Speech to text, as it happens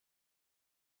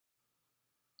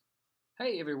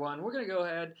Hey everyone, we're going to go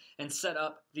ahead and set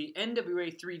up the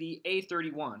NWA3D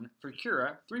A31 for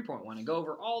Cura 3.1 and go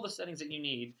over all the settings that you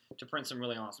need to print some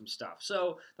really awesome stuff.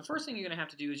 So the first thing you're going to have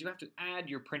to do is you have to add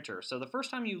your printer. So the first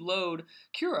time you load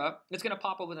Cura, it's going to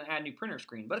pop up with an add new printer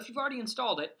screen. But if you've already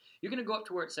installed it, you're going to go up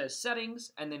to where it says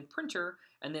settings and then printer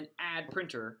and then add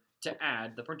printer to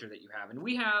add the printer that you have. And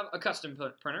we have a custom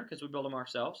printer because we build them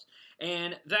ourselves,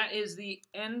 and that is the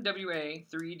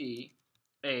NWA3D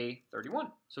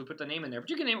A31. So we put the name in there,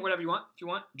 but you can name it whatever you want. If you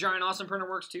want, Giant Awesome Printer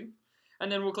works too.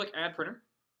 And then we'll click Add Printer.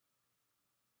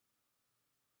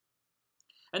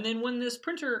 And then when this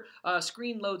printer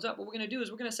screen loads up, what we're going to do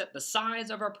is we're going to set the size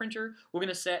of our printer. We're going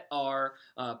to set our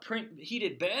print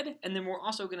heated bed, and then we're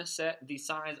also going to set the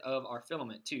size of our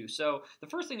filament too. So the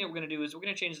first thing that we're going to do is we're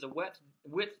going to change the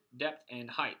width, depth, and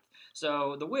height.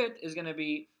 So the width is going to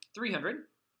be 300.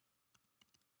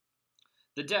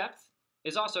 The depth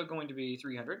is also going to be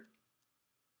 300.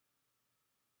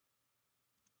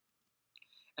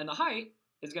 And the height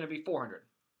is going to be 400.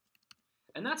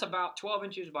 And that's about 12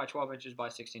 inches by 12 inches by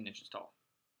 16 inches tall.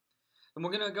 And we're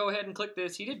going to go ahead and click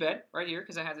this heated bed right here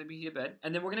because it has to be heated bed.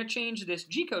 And then we're going to change this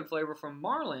G-code flavor from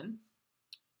Marlin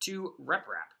to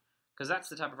RepRap because that's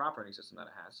the type of operating system that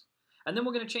it has. And then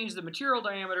we're going to change the material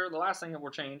diameter. The last thing that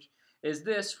we'll change is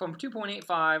this from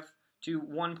 2.85 to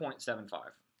 1.75.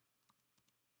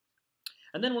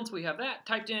 And then once we have that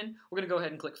typed in, we're going to go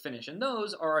ahead and click Finish. And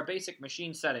those are our basic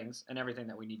machine settings and everything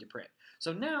that we need to print.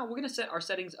 So now we're going to set our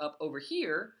settings up over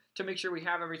here to make sure we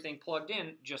have everything plugged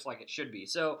in just like it should be.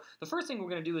 So the first thing we're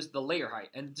going to do is the layer height.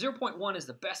 And 0.1 is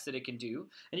the best that it can do.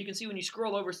 And you can see when you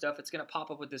scroll over stuff, it's going to pop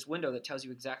up with this window that tells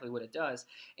you exactly what it does.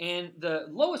 And the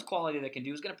lowest quality that it can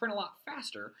do is going to print a lot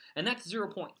faster, and that's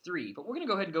 0.3. But we're going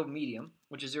to go ahead and go medium,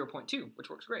 which is 0.2, which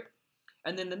works great.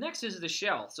 And then the next is the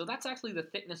shell. So that's actually the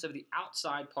thickness of the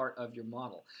outside part of your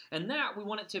model. And that, we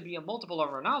want it to be a multiple of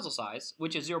our nozzle size,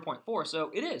 which is 0.4. So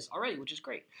it is already, which is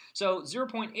great. So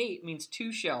 0.8 means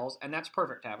 2 shells, and that's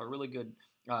perfect to have a really good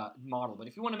model. But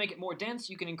if you want to make it more dense,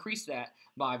 you can increase that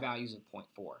by values of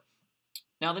 0.4.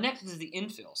 Now the next is the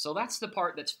infill. So that's the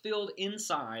part that's filled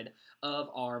inside of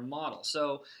our model.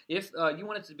 So if you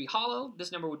want it to be hollow,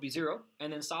 this number would be 0,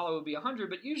 and then solid would be 100,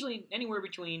 but usually anywhere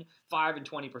between 5 and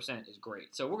 20% is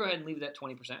great. So we'll go ahead and leave that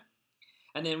 20%.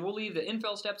 And then we'll leave the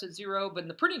infill steps at 0, but in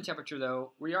the printing temperature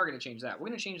though, we are going to change that. We're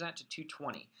going to change that to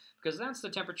 220, because that's the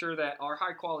temperature that our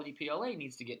high quality PLA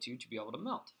needs to get to be able to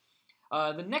melt.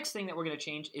 The next thing that we're going to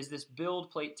change is this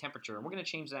build plate temperature, and we're going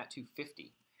to change that to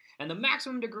 50. And the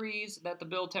maximum degrees that the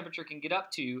build temperature can get up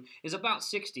to is about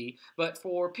 60, but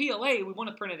for PLA, we want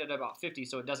to print it at about 50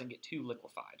 so it doesn't get too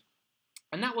liquefied.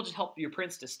 And that will just help your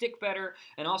prints to stick better,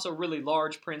 and also really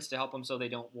large prints to help them so they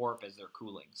don't warp as they're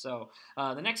cooling. So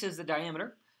the next is the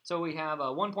diameter. So we have a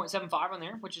 1.75 on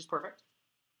there, which is perfect.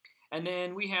 And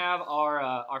then we have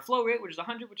our flow rate, which is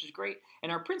 100, which is great.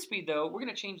 And our print speed, though, we're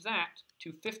going to change that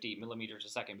to 50 millimeters a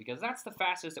second, because that's the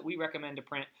fastest that we recommend to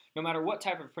print, no matter what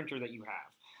type of printer that you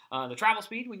have. The travel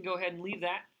speed, we can go ahead and leave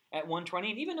that at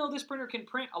 120. And even though this printer can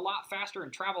print a lot faster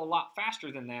and travel a lot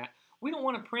faster than that, we don't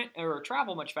want to print or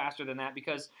travel much faster than that,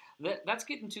 because that's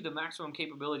getting to the maximum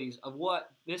capabilities of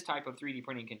what this type of 3D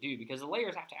printing can do, because the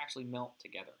layers have to actually melt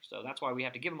together. So that's why we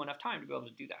have to give them enough time to be able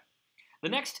to do that. The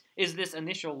next is this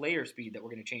initial layer speed that we're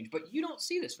going to change, but you don't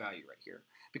see this value right here,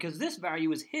 because this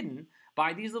value is hidden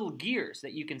by these little gears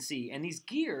that you can see. And these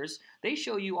gears, they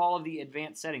show you all of the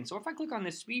advanced settings. So if I click on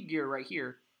this speed gear right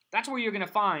here, that's where you're going to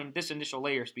find this initial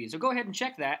layer speed. So go ahead and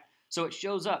check that so it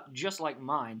shows up just like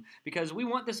mine, because we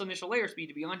want this initial layer speed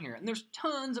to be on here. And there's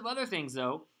tons of other things,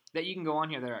 though, that you can go on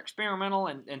here that are experimental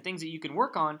and things that you can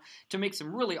work on to make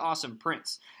some really awesome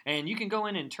prints. And you can go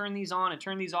in and turn these on and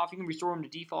turn these off. You can restore them to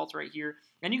defaults right here.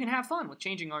 And you can have fun with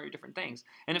changing all your different things.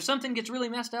 And if something gets really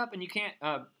messed up and you can't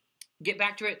get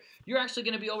back to it, you're actually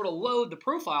going to be able to load the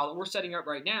profile that we're setting up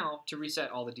right now to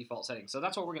reset all the default settings. So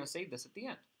that's what we're going to save this at the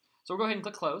end. So we'll go ahead and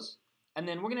click Close. And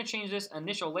then we're going to change this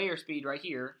initial layer speed right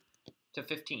here to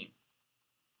 15.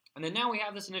 And then now we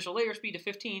have this initial layer speed to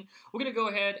 15. We're going to go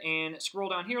ahead and scroll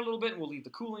down here a little bit, and we'll leave the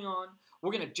cooling on.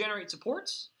 We're going to generate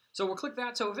supports. So we'll click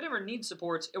that. So if it ever needs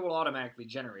supports, it will automatically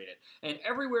generate it. And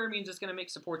everywhere means it's going to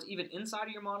make supports even inside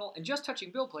of your model. And just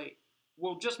touching build plate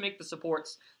will just make the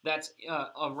supports that's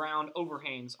around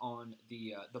overhangs on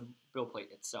the build plate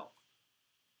itself.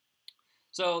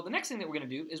 So the next thing that we're going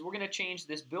to do is we're going to change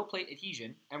this build plate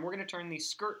adhesion, and we're going to turn the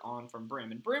skirt on from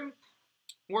brim. And brim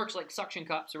works like suction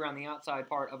cups around the outside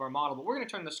part of our model, but we're going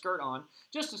to turn the skirt on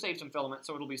just to save some filament,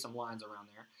 so it'll be some lines around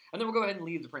there. And then we'll go ahead and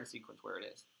leave the print sequence where it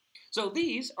is. So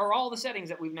these are all the settings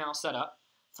that we've now set up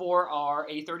for our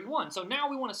A31. So now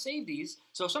we want to save these,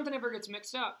 so if something ever gets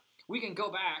mixed up, we can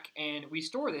go back and we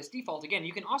store this default again.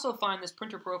 You can also find this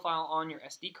printer profile on your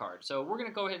SD card. So we're going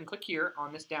to go ahead and click here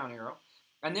on this down arrow,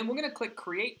 and then we're going to click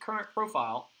Create Current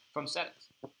Profile from Settings.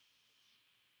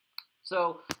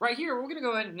 So right here, we're going to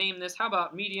go ahead and name this, how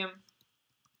about Medium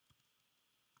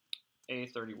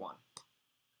A31?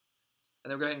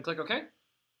 And then we'll go ahead and click OK.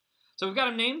 So we've got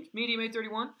them named, Medium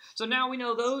A31. So now we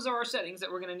know those are our settings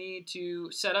that we're going to need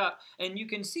to set up. And you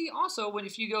can see also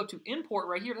if you go to import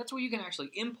right here, that's where you can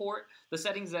actually import the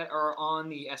settings that are on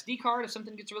the SD card. If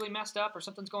something gets really messed up or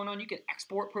something's going on, you can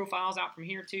export profiles out from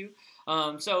here too.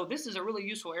 So this is a really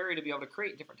useful area to be able to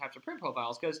create different types of print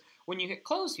profiles, because when you hit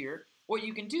close here, what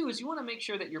you can do is you want to make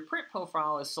sure that your print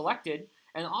profile is selected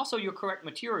and also your correct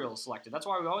material is selected. That's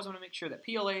why we always want to make sure that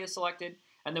PLA is selected,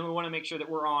 and then we want to make sure that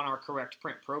we're on our correct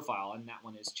print profile, and that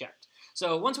one is checked.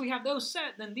 So once we have those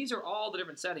set, then these are all the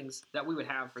different settings that we would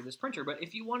have for this printer. But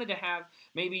if you wanted to have,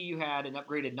 maybe you had an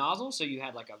upgraded nozzle, so you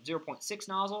had like a 0.6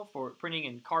 nozzle for printing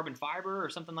in carbon fiber or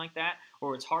something like that,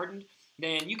 or it's hardened,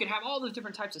 then you could have all those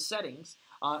different types of settings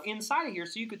inside of here,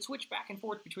 so you could switch back and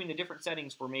forth between the different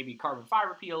settings for maybe carbon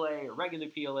fiber PLA or regular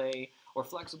PLA or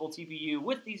flexible TPU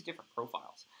with these different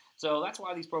profiles. So that's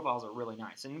why these profiles are really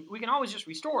nice. And we can always just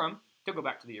restore them to go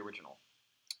back to the original.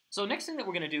 So next thing that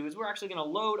we're going to do is we're actually going to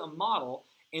load a model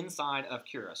inside of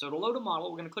Cura. So to load a model,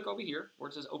 we're going to click over here where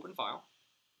it says Open File.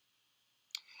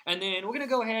 And then we're going to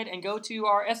go ahead and go to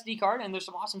our SD card, and there's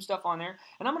some awesome stuff on there.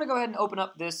 And I'm going to go ahead and open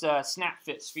up this Snap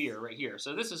Fit sphere right here.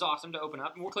 So this is awesome to open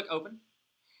up, and we'll click Open.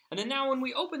 And then now when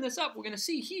we open this up, we're going to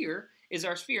see here is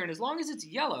our sphere. And as long as it's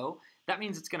yellow, that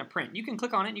means it's going to print. You can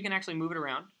click on it, and you can actually move it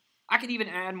around. I could even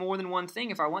add more than one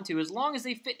thing if I want to, as long as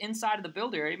they fit inside of the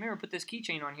build area. Maybe I'll put this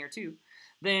keychain on here too.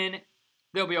 Then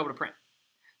they'll be able to print.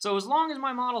 So as long as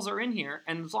my models are in here,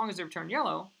 and as long as they're turned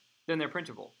yellow, then they're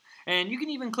printable. And you can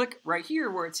even click right here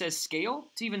where it says Scale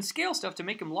to even scale stuff to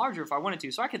make them larger if I wanted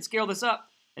to. So I could scale this up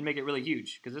and make it really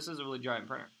huge, because this is a really giant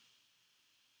printer.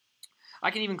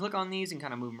 I can even click on these and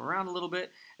kind of move them around a little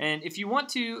bit. And if you want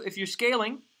to, if you're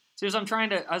scaling, so as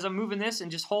I'm moving this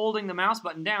and just holding the mouse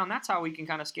button down, that's how we can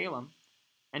kind of scale them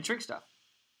and trick stuff.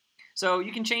 So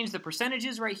you can change the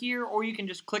percentages right here, or you can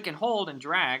just click and hold and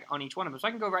drag on each one of them. So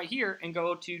I can go right here and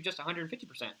go to just 150%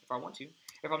 if I want to,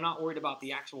 if I'm not worried about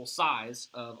the actual size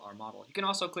of our model. You can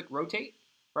also click rotate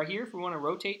right here if we want to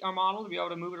rotate our model to be able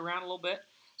to move it around a little bit.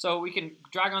 So we can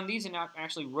drag on these and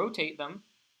actually rotate them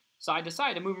side to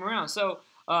side to move them around. So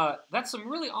that's some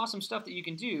really awesome stuff that you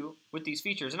can do with these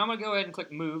features. And I'm going to go ahead and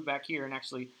click move back here and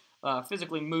actually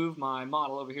physically move my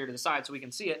model over here to the side so we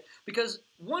can see it. Because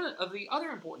one of the other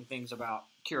important things about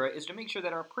Cura is to make sure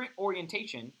that our print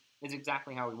orientation is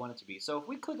exactly how we want it to be. So if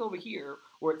we click over here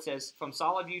where it says from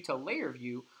solid view to layer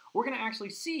view, we're going to actually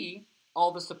see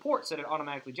all the supports that it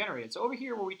automatically generated. So over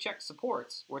here where we check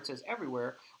supports, where it says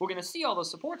everywhere, we're going to see all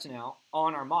those supports now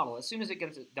on our model as soon as it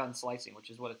gets done slicing, which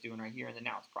is what it's doing right here, and then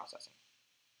now it's processing.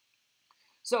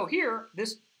 So here,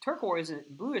 this turquoise and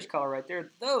bluish color right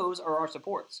there, those are our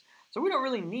supports. So we don't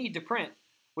really need to print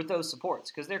with those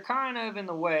supports because they're kind of in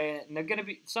the way, and they're going to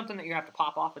be something that you have to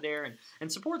pop off of there.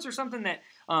 And supports are something that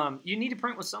you need to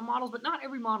print with some models, but not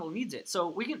every model needs it. So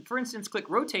we can, for instance, click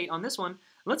rotate on this one.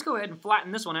 Let's go ahead and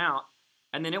flatten this one out,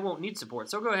 and then it won't need support.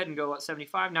 So go ahead and go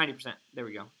 75, 90%. There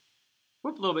we go.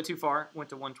 Whoop, a little bit too far.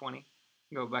 Went to 120.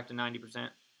 Go back to 90%.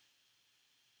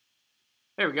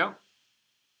 There we go.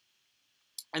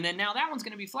 And then now that one's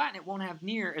going to be flat, and it won't have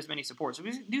near as many supports. So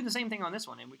we do the same thing on this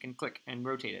one, and we can click and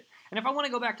rotate it. And if I want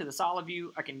to go back to the solid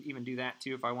view, I can even do that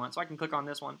too if I want. So I can click on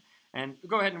this one and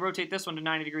go ahead and rotate this one to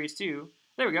 90 degrees too.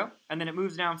 There we go. And then it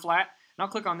moves down flat. And I'll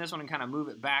click on this one and kind of move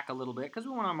it back a little bit because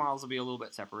we want our models to be a little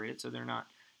bit separated so they're not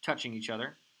touching each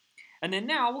other. And then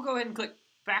now we'll go ahead and click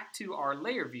back to our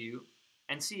layer view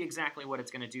and see exactly what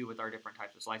it's going to do with our different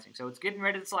types of slicing. So it's getting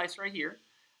ready to slice right here.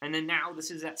 And then now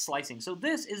this is that slicing. So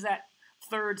this is that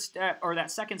third step, or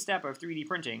that second step of 3D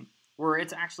printing, where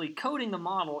it's actually coding the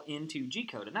model into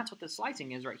G-code, and that's what the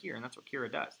slicing is right here, and that's what Cura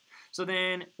does. So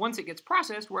then, once it gets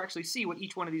processed, we'll actually see what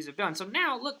each one of these have done. So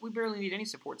now, look, we barely need any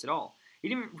supports at all.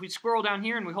 Even if we scroll down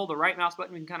here and we hold the right mouse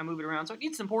button, we can kind of move it around. So it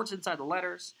needs supports inside the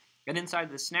letters and inside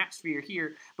the snap sphere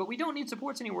here, but we don't need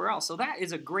supports anywhere else. So that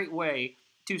is a great way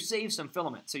to save some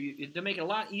filament. So to make it a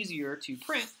lot easier to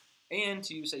print and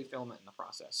to save filament in the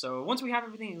process. So once we have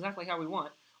everything exactly how we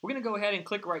want, we're going to go ahead and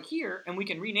click right here, and we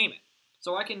can rename it.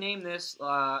 So I can name this,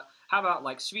 how about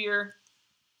like sphere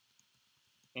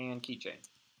and keychain.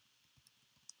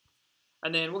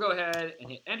 And then we'll go ahead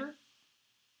and hit enter.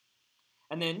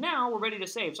 And then now we're ready to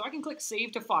save. So I can click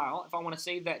save to file if I want to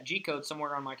save that G-code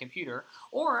somewhere on my computer,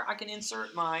 or I can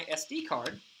insert my SD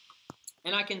card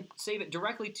And I can save it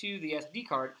directly to the SD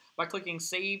card by clicking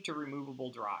Save to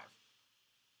Removable Drive.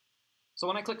 So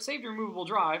when I click Save to Removable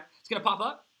Drive, it's going to pop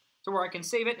up to where I can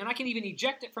save it, and I can even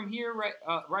eject it from here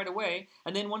right away.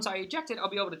 And then once I eject it, I'll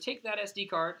be able to take that SD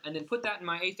card and then put that in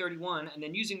my A31, and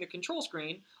then using the control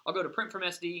screen, I'll go to Print from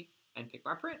SD and pick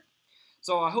my print.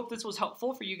 So I hope this was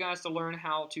helpful for you guys to learn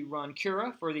how to run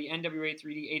Cura for the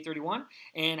NWA3D A31,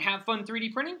 and have fun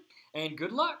 3D printing, and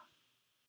good luck!